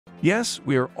Yes,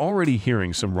 we are already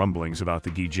hearing some rumblings about the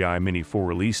DJI Mini 4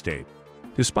 release date,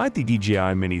 despite the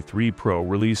DJI Mini 3 Pro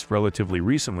released relatively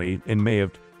recently in May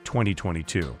of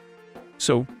 2022.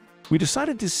 So, we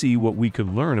decided to see what we could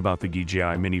learn about the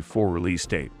DJI Mini 4 release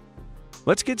date.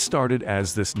 Let's get started,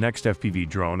 as this next FPV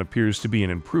drone appears to be an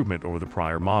improvement over the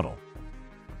prior model.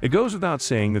 It goes without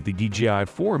saying that the DJI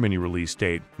 4 Mini release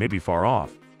date may be far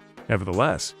off.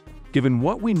 Nevertheless, given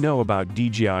what we know about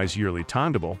DJI's yearly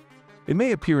timetable, it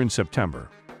may appear in September,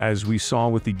 as we saw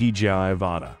with the DJI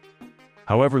Avata.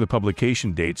 However, the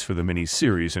publication dates for the Mini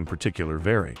series in particular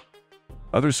vary.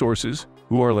 Other sources,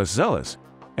 who are less zealous,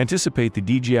 anticipate the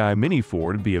DJI Mini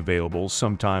 4 to be available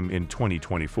sometime in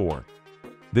 2024.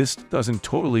 This doesn't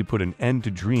totally put an end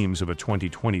to dreams of a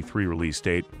 2023 release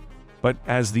date, but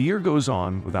as the year goes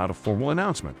on without a formal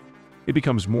announcement, it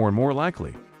becomes more and more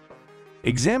likely.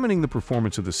 Examining the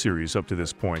performance of the series up to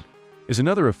this point is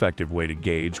another effective way to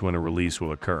gauge when a release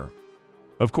will occur.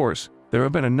 Of course, there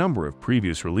have been a number of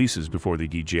previous releases before the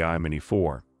DJI Mini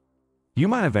 4. You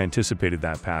might have anticipated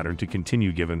that pattern to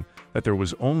continue given that there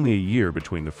was only a year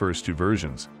between the first two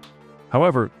versions.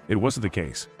 However, it wasn't the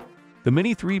case. The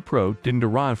Mini 3 Pro didn't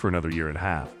arrive for another year and a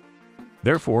half.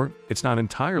 Therefore, it's not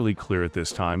entirely clear at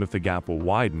this time if the gap will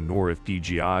widen or if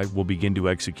DJI will begin to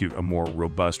execute a more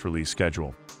robust release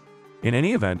schedule. In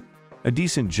any event, a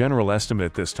decent general estimate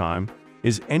at this time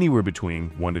is anywhere between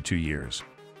 1 to 2 years.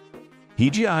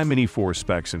 DJI Mini 4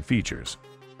 specs and features.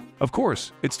 Of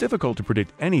course, it's difficult to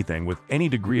predict anything with any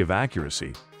degree of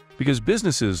accuracy because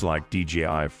businesses like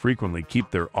DJI frequently keep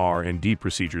their R&D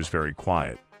procedures very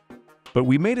quiet. But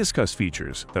we may discuss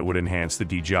features that would enhance the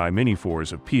DJI Mini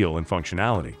 4's appeal and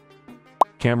functionality.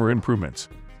 Camera improvements.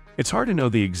 It's hard to know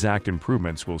the exact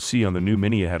improvements we'll see on the new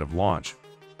Mini ahead of launch,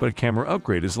 but a camera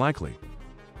upgrade is likely.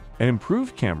 An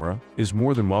improved camera is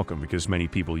more than welcome because many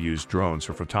people use drones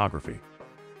for photography.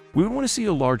 We would want to see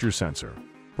a larger sensor,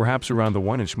 perhaps around the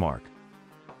 1-inch mark.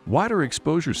 Wider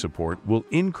exposure support will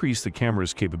increase the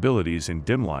camera's capabilities in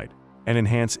dim light and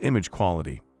enhance image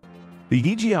quality. The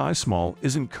DJI Small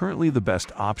isn't currently the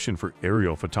best option for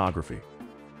aerial photography,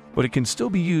 but it can still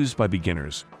be used by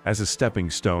beginners as a stepping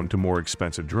stone to more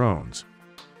expensive drones.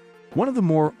 One of the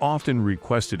more often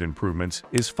requested improvements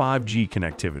is 5G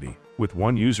connectivity, with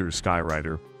one user,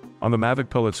 Skyrider, on the Mavic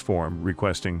Pellets forum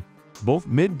requesting both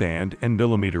mid-band and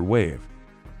millimeter wave.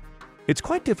 It's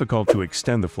quite difficult to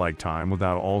extend the flight time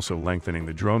without also lengthening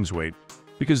the drone's weight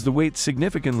because the weight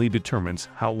significantly determines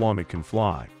how long it can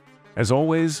fly. As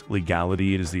always,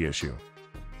 legality is the issue.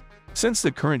 Since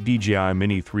the current DJI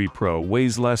Mini 3 Pro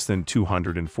weighs less than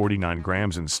 249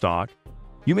 grams in stock,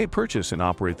 you may purchase and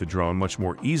operate the drone much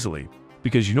more easily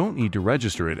because you don't need to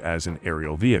register it as an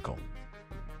aerial vehicle.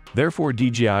 Therefore,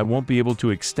 DJI won't be able to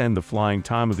extend the flying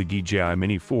time of the DJI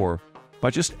Mini 4 by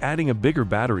just adding a bigger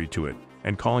battery to it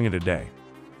and calling it a day.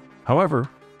 However,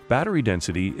 battery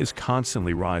density is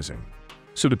constantly rising,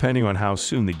 so depending on how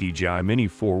soon the DJI Mini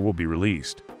 4 will be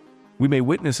released, we may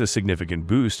witness a significant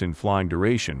boost in flying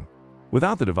duration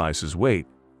without the device's weight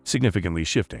significantly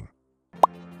shifting.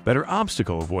 Better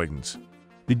obstacle avoidance.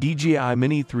 The DJI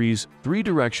Mini 3's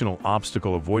three-directional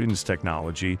obstacle avoidance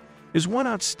technology is one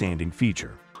outstanding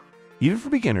feature. Even for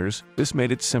beginners, this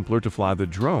made it simpler to fly the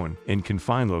drone in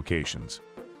confined locations.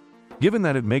 Given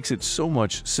that it makes it so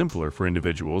much simpler for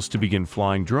individuals to begin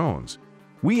flying drones,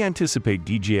 we anticipate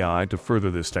DJI to further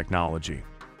this technology.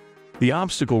 The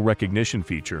obstacle recognition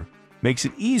feature makes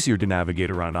it easier to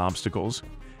navigate around obstacles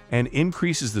and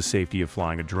increases the safety of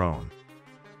flying a drone.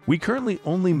 We currently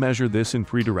only measure this in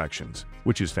 3 directions,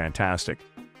 which is fantastic,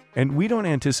 and we don't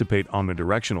anticipate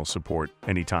omnidirectional support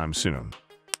anytime soon.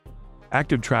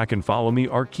 Active Track and Follow Me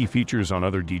are key features on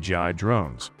other DJI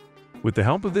drones. With the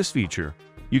help of this feature,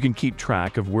 you can keep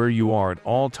track of where you are at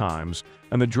all times,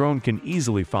 and the drone can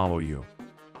easily follow you.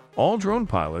 All drone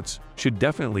pilots should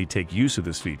definitely take use of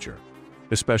this feature,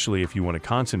 especially if you want to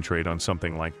concentrate on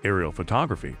something like aerial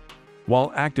photography,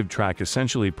 while Active Track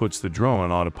essentially puts the drone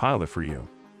on autopilot for you.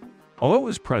 Although it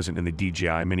was present in the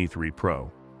DJI Mini 3 Pro,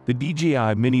 the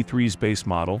DJI Mini 3's base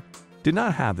model did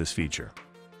not have this feature.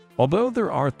 Although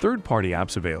there are third-party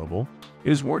apps available,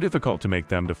 it is more difficult to make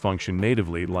them to function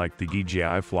natively like the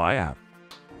DJI Fly app.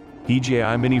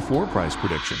 DJI Mini 4 price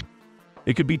prediction.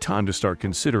 It could be time to start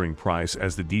considering price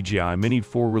as the DJI Mini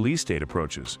 4 release date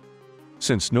approaches.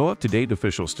 Since no up-to-date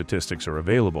official statistics are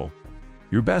available,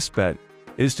 your best bet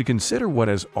is to consider what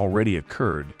has already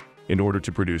occurred in order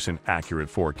to produce an accurate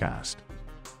forecast.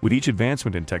 With each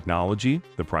advancement in technology,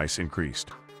 the price increased.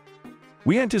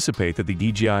 We anticipate that the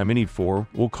DJI Mini 4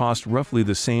 will cost roughly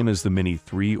the same as the Mini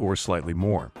 3 or slightly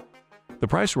more. The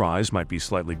price rise might be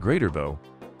slightly greater though,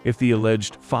 if the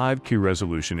alleged 5K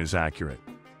resolution is accurate.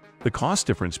 The cost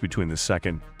difference between the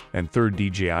second and third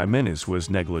DJI Minis was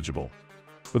negligible,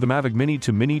 but the Mavic Mini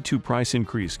to Mini 2 price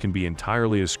increase can be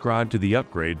entirely ascribed to the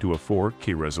upgrade to a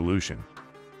 4K resolution.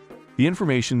 The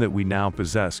information that we now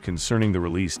possess concerning the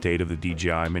release date of the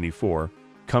DJI Mini 4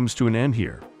 comes to an end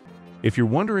here. If you're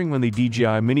wondering when the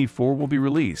DJI Mini 4 will be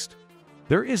released,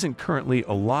 there isn't currently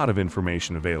a lot of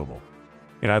information available.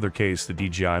 In either case, the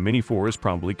DJI Mini 4 is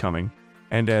probably coming,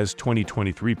 and as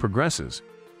 2023 progresses,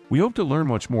 we hope to learn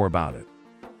much more about it.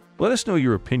 Let us know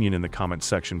your opinion in the comments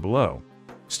section below.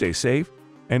 Stay safe,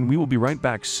 and we will be right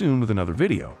back soon with another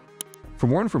video. For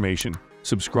more information,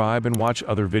 subscribe and watch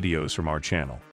other videos from our channel.